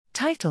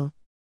Title: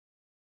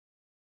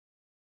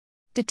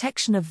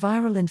 Detection of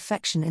viral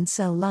infection in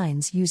cell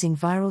lines using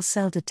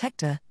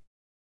ViralCellDetector.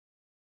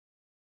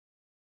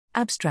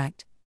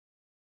 Abstract: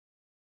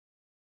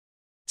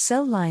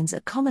 Cell lines are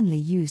commonly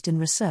used in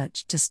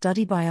research to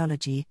study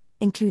biology,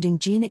 including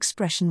gene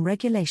expression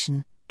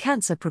regulation,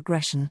 cancer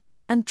progression,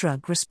 and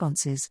drug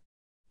responses.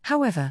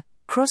 However,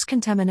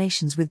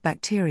 cross-contaminations with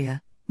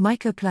bacteria,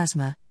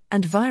 mycoplasma,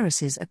 and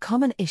viruses are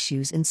common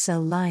issues in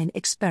cell line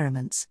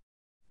experiments.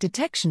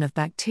 Detection of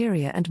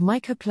bacteria and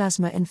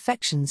mycoplasma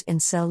infections in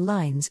cell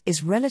lines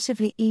is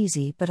relatively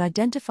easy, but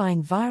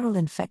identifying viral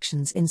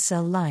infections in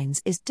cell lines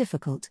is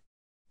difficult.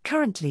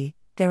 Currently,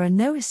 there are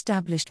no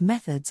established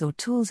methods or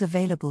tools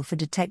available for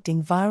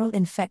detecting viral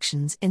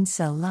infections in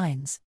cell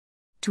lines.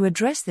 To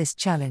address this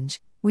challenge,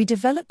 we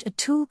developed a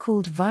tool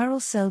called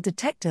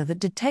ViralCellDetector that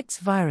detects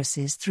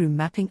viruses through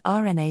mapping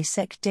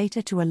RNA-seq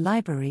data to a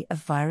library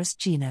of virus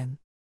genome.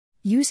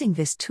 Using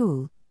this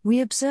tool, we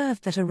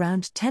observed that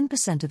around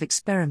 10% of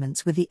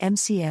experiments with the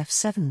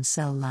MCF7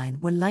 cell line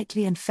were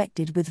likely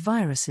infected with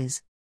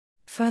viruses.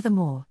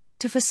 Furthermore,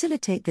 to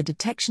facilitate the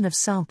detection of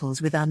samples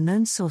with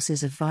unknown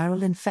sources of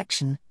viral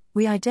infection,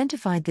 we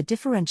identified the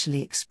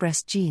differentially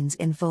expressed genes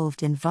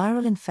involved in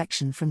viral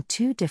infection from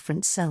 2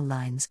 different cell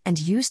lines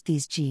and used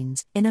these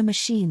genes in a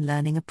machine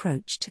learning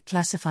approach to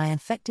classify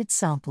infected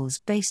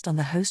samples based on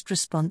the host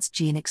response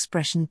gene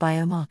expression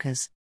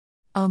biomarkers.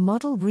 Our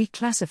model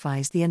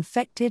reclassifies the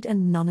infected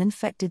and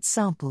non-infected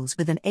samples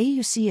with an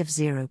AUC of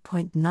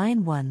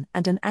 0.91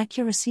 and an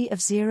accuracy of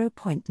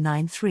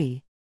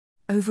 0.93.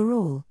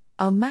 Overall,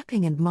 our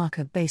mapping and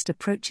marker-based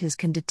approaches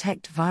can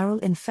detect viral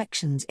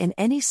infections in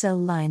any cell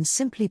line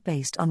simply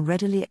based on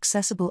readily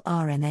accessible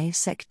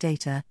RNA-seq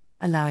data,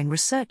 allowing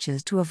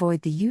researchers to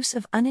avoid the use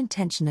of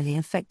unintentionally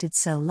infected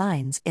cell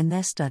lines in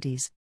their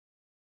studies.